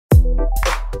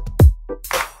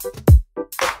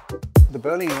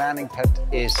Berlin Landing Pad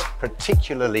is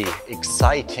particularly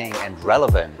exciting and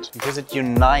relevant because it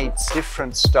unites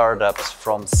different startups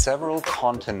from several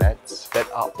continents that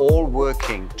are all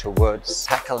working towards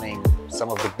tackling some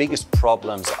of the biggest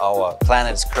problems our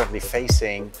planet is currently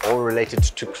facing, all related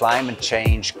to climate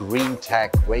change, green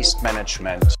tech, waste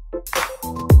management.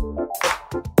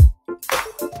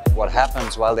 What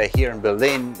happens while they're here in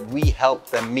Berlin, we help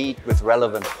them meet with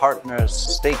relevant partners,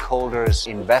 stakeholders,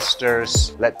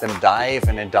 investors, let them dive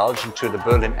and indulge into the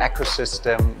Berlin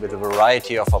ecosystem with a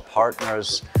variety of our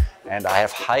partners. And I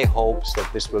have high hopes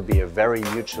that this will be a very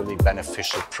mutually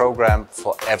beneficial program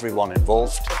for everyone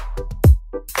involved.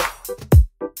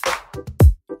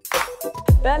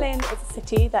 Berlin is a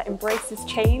city that embraces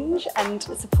change and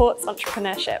supports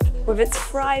entrepreneurship. With its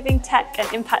thriving tech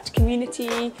and impact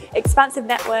community, expansive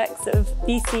networks of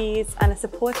VCs and a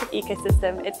supportive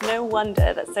ecosystem, it's no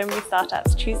wonder that so many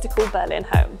startups choose to call Berlin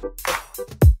home.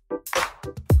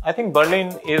 I think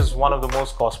Berlin is one of the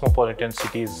most cosmopolitan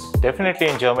cities, definitely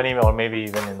in Germany or maybe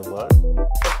even in the world.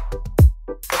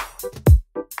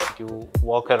 You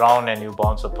walk around and you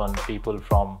bounce upon people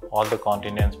from all the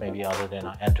continents, maybe other than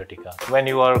Antarctica. When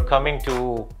you are coming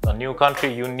to a new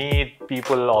country, you need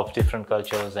people of different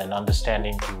cultures and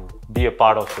understanding to be a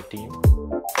part of the team.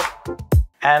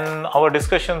 And our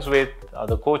discussions with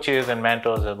the coaches and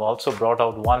mentors have also brought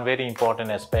out one very important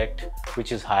aspect,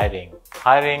 which is hiring.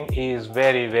 Hiring is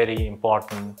very, very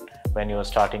important when you are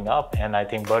starting up, and I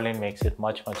think Berlin makes it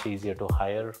much easier to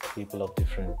hire people of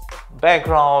different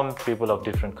background, people of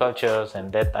different cultures, and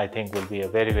that I think will be a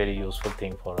very useful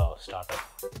thing for our startup.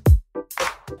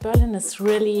 Berlin is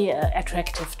really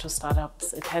attractive to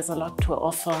startups. It has a lot to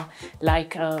offer,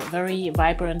 like a very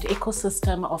vibrant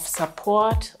ecosystem of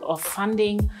support, of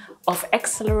funding, of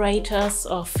accelerators,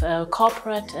 of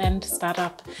corporate and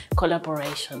startup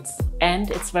collaborations.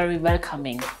 And it's very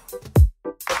welcoming.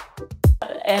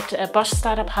 At Bosch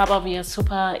Startup Harbour, we are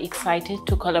super excited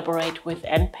to collaborate with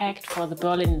NPACT for the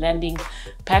Berlin Landing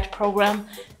Pad program,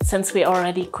 since we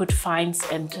already could find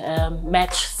and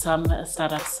match some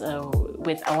startups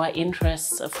with our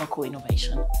interests for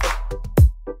co-innovation.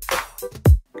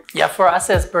 Yeah, for us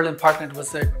as Berlin partner, it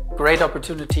was a great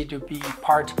opportunity to be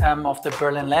part of the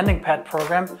Berlin Landing Pad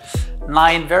program.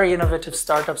 9 very innovative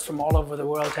startups from all over the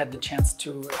world had the chance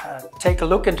to take a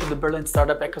look into the Berlin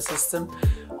startup ecosystem.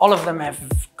 All of them have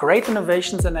great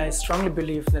innovations, and I strongly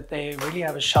believe that they really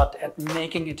have a shot at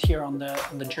making it here on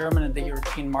the German and the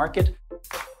European market.